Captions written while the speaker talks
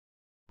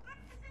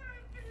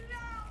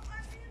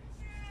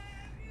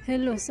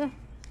حلو صح؟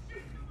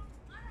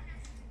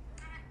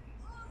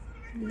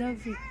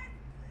 love it.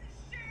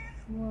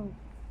 Wow.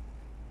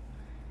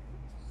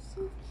 So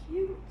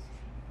cute.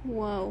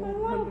 Wow. I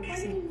want a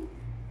حبيبتي.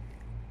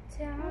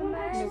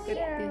 bunny. Look at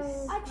this.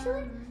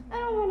 Actually, I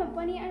don't want a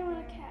bunny. I want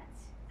a cat.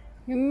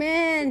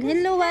 Man,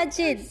 hello Cats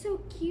are Wajid. so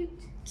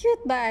cute.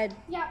 Cute bad.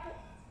 Yeah, but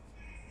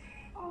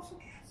also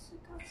cats.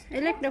 I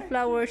like the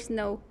flowers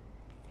now.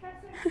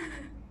 Cats are cute.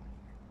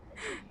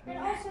 And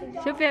also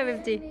dogs. شوفي يا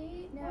حبيبتي.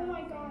 Oh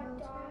my god,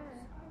 dogs.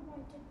 I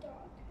want a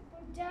dog.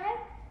 But Dad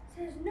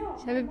says no.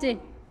 حبيبتي. I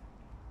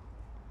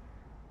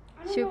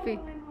don't شوفي.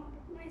 know my mom,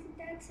 but my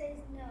dad says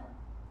no.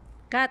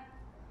 Cat.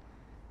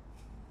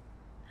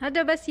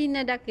 هذا بس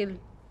هنا داخل.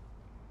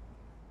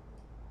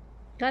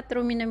 Cat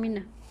Romina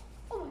Mina.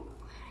 Oh my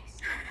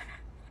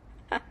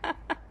god.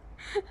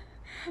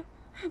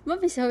 ما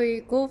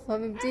بيسوي كوف I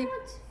حبيبتي.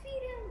 want to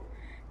feed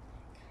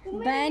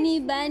him. باني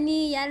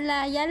باني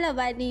يلا يلا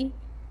باني.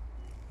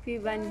 في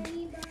باني.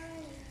 Bunny.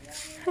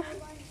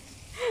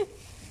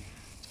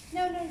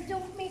 No,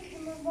 don't make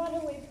him run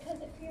away, because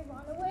if you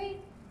run away,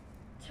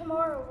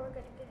 tomorrow we're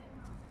gonna get him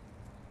out.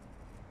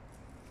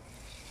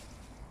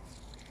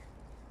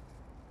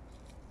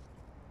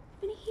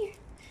 Bunny, here.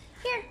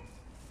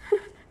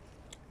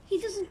 He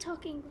doesn't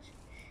talk English.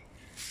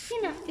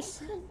 You know.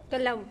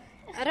 كلام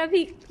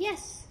Arabic.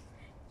 Yes.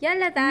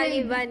 يلا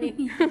تعالي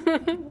باني.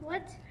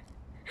 What?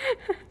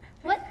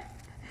 What?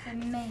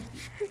 Maybe.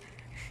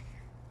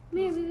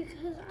 Maybe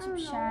because I don't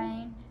know.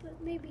 Shine.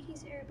 But maybe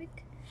he's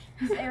Arabic.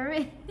 He's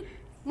Arabic.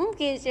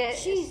 ممكن She's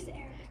Arabic.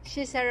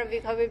 she's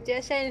Arabic حبيبتي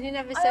عشان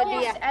هنا في I always,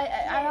 السعودية.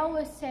 I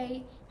always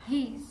say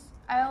he's.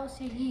 I always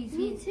say he's.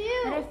 Me he's. too.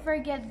 But I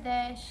forget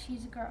that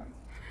she's a girl.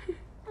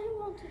 I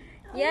want to.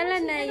 يلا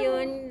na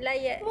yun.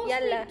 Mostly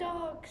يلا.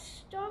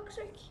 dogs. Dogs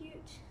are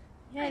cute.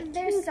 Yeah, And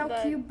they're so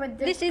but cute, but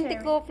they're listen to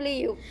scary. Kof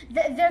Leo.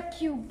 They're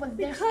cute, but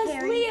they're Because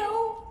scary. Leo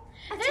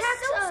They're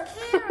attacks so us.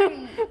 scary.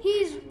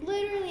 He's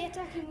literally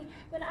attacking me.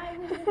 When I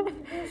was in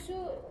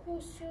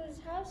Husu's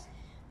house,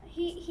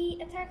 he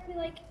attacked me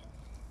like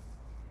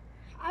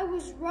I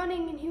was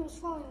running and he was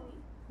following me.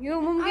 You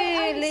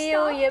ممكن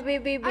Leo stopped. يا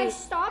baby. I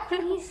stopped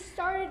and he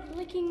started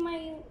licking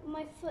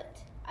my foot.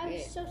 I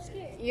was so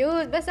scared. You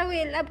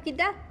بسوي الأب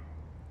كده.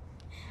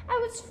 I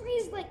was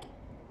freeze like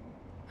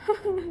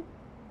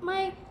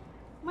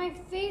my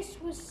face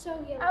was so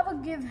yellow. I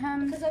would give him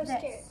Because I was this.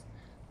 scared.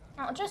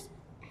 I'll just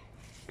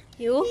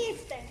You He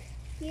eats there.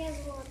 He has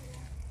a lot of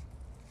that.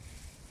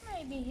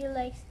 maybe he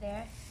likes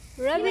there.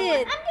 You know what?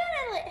 rabbit. I'm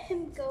gonna let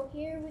him go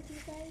here with you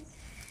guys.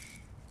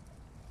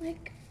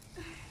 Like,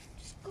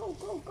 just go.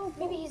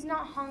 Maybe he's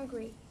not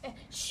hungry.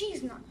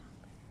 She's not.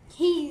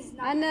 He's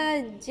not. أنا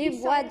جيب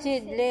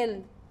واجد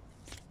ليل.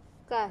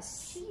 كاس.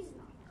 She's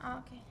not. Oh,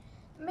 okay.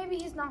 Maybe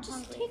he's not Just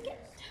hungry. take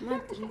it. ما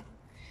أدري.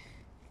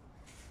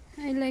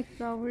 I like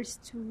flowers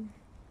too.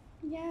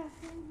 Yeah.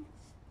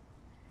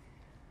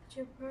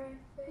 Your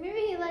birthday.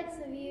 Maybe he likes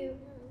the view.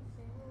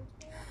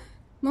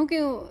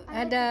 ممكن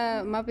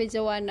هذا ما في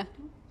جوانا.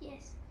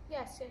 Yes.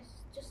 Yes.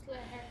 Just let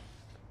her.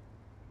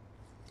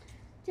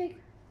 Take.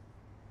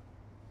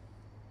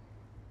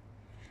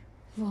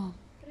 Wow.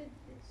 Put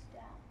this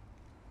down.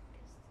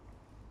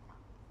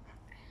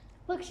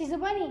 Look, she's a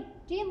bunny.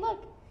 Jean,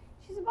 look.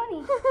 She's a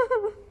bunny.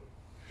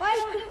 Why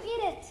don't you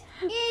eat it?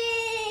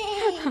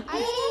 Eat. I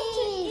want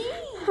to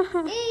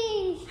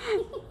eat.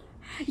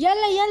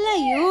 يلا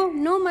you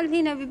normal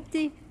هنا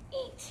ببتي.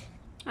 Eat.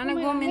 أنا Oh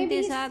my God, قوم maybe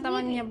انتي he's الساعة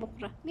sleeping. 8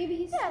 بكرة. Maybe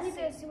he's Yes,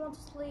 sleeping. yes. He wants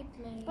to sleep,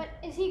 maybe. But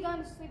is he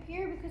going to sleep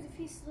here? Because if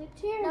he slept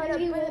here, No, and no,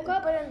 he put- woke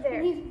up, put him there.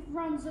 and he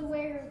runs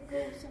away or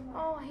goes somewhere.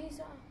 Oh, he's.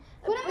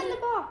 Put him in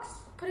the box.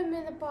 Put him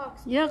in the box.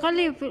 يا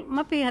خلي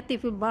ما في هاتي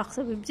في الباكس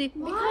ببتي.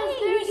 Because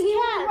there's he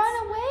will cats. run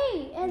away,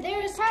 and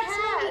There's cats cats.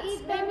 maybe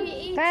eat them. Maybe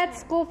eat.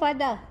 Cats كوف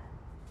هذا.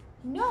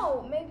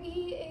 No, maybe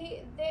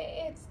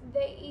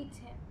they eat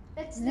him.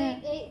 That's Yeah.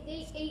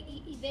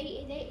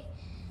 they.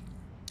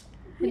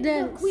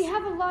 Then- Look, we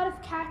have a lot of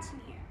cats in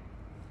here.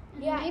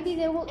 And Yeah. maybe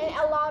they will. And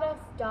a lot of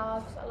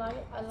dogs. A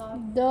lot.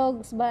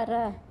 Dogs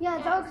bara. Yeah,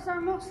 dogs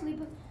are mostly,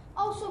 but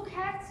also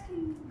cats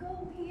can go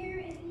here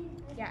and eat.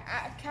 Yeah,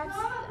 cats.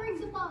 Mama, bring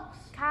the box.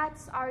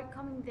 Cats are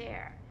coming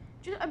there.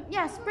 Just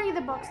yes, bring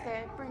the box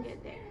there. Bring it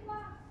there.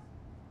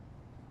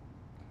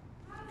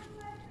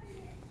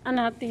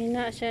 أنا هاتي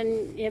هنا عشان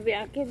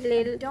يبي أكل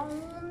ليل. Don't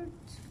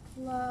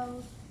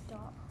close the.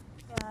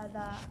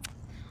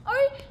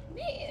 Or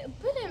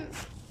put him.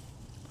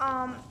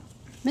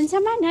 من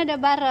زمان هذا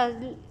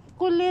برا.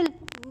 كل ليل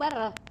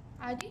برا.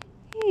 عادي.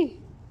 إيه.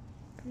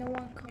 No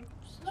one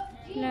comes. Look,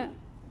 Jean. لا.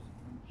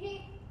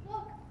 Hey,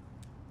 look.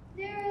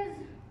 There is.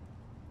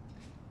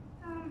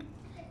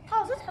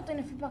 خلاص لا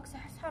تحطينه في البوكس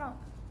احس حرام.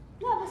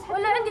 لا بس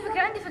ولا عندي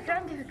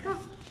فكرة.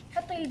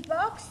 حطي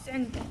البوكس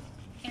عنده.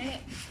 يعني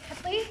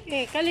حطيه.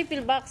 إيه خلي في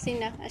الباكس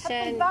هنا حطي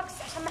عشان.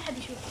 البوكس عشان ما حد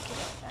يشوفه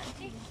كذا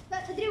فهمتي؟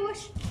 لا تدري وش؟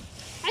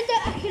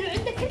 عنده أكل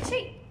وعنده كل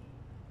شيء.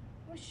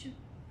 وشو؟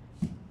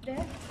 ده؟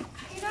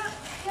 هنا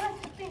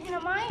تحطين هنا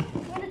ماي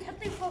وهنا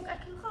تحطين فوق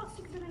أكل خلاص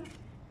يقدر هنا.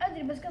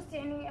 ادري بس قصدي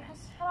يعني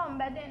احس حرام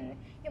بعدين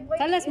يبغى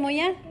خلص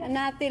مويه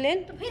نعطي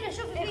لين. طب هنا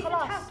شوف إيه في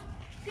خلاص. فتحات،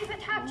 في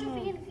فتحات،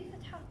 شوفي هنا في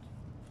فتحات.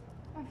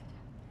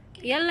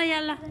 يلا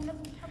يلا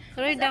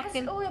روحي بس احس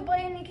داخل. هو يبغى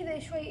يعني كذا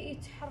شوي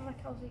يتحرك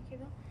او زي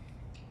كذا.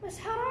 بس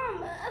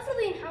حرام،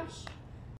 افرض ينحاش.